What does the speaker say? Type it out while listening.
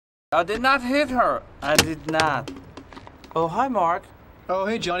I did not hit her. I did not. Oh, hi, Mark. Oh,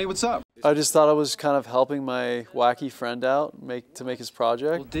 hey, Johnny, what's up? I just thought I was kind of helping my wacky friend out to make his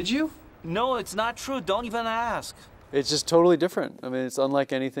project. Well, did you? No, it's not true. Don't even ask. It's just totally different. I mean, it's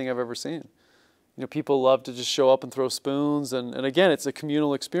unlike anything I've ever seen. You know, people love to just show up and throw spoons, and again, it's a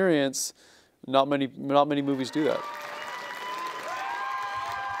communal experience. Not many movies do that.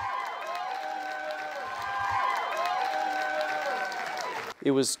 It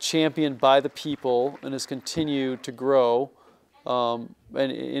was championed by the people and has continued to grow and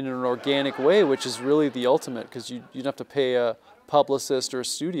in an organic way, which is really the ultimate, because you don't have to pay a publicist or a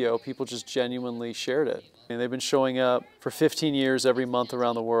studio. People just genuinely shared it. And they've been showing up for 15 years every month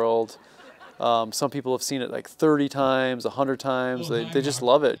around the world. Some people have seen it like 30 times, 100 times. They just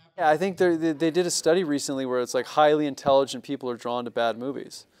love it. Yeah, I think they did a study recently where it's like highly intelligent people are drawn to bad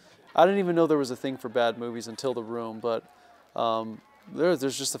movies. I didn't even know there was a thing for bad movies until The Room, but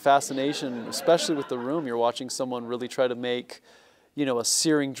there's just a fascination, especially with The Room. You're watching someone really try to make, you know, a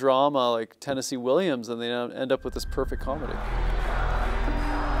searing drama like Tennessee Williams, and they end up with this perfect comedy.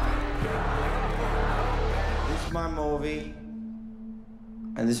 This is my movie,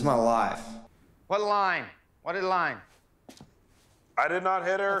 and this is my life. What line? What line? I did not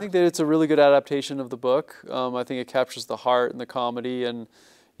hit her. I think that it's a really good adaptation of the book. I think it captures the heart and the comedy, and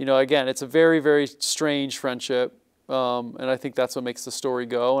you know, again, it's a very, very strange friendship. And I think that's what makes the story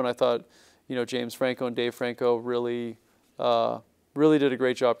go. And I thought, you know, James Franco and Dave Franco really did a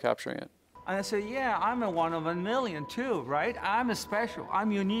great job capturing it. And I said, yeah, I'm a one of a million too, right? I'm a special,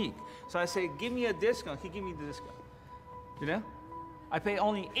 I'm unique. So I say, give me a discount. He gave me the discount. You know? I pay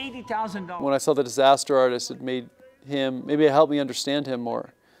only $80,000. When I saw The Disaster Artist, it made him, maybe it helped me understand him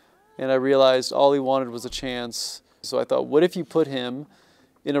more. And I realized all he wanted was a chance. So I thought, what if you put him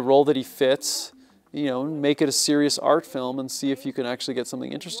in a role that he fits, you know, make it a serious art film and see if you can actually get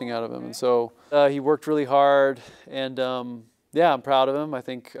something interesting out of him. And so he worked really hard, and yeah, I'm proud of him. I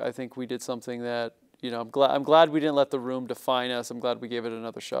think we did something that, you know, I'm glad we didn't let The Room define us. I'm glad we gave it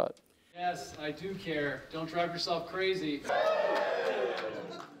another shot. Yes, I do care. Don't drive yourself crazy.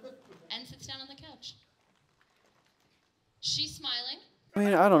 And sits down on the couch. She's smiling. I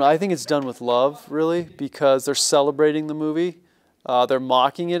mean, I don't know. I think it's done with love, really, because they're celebrating the movie. They're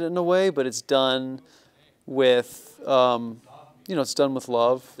mocking it in a way, but it's done with, you know, it's done with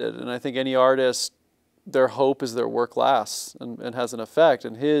love. And I think any artist, their hope is their work lasts and has an effect.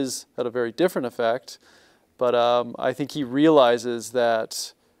 And his had a very different effect. But I think he realizes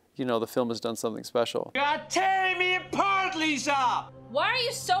that, you know, the film has done something special. You're tearing me apart, Lisa! Why are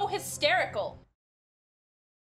you so hysterical?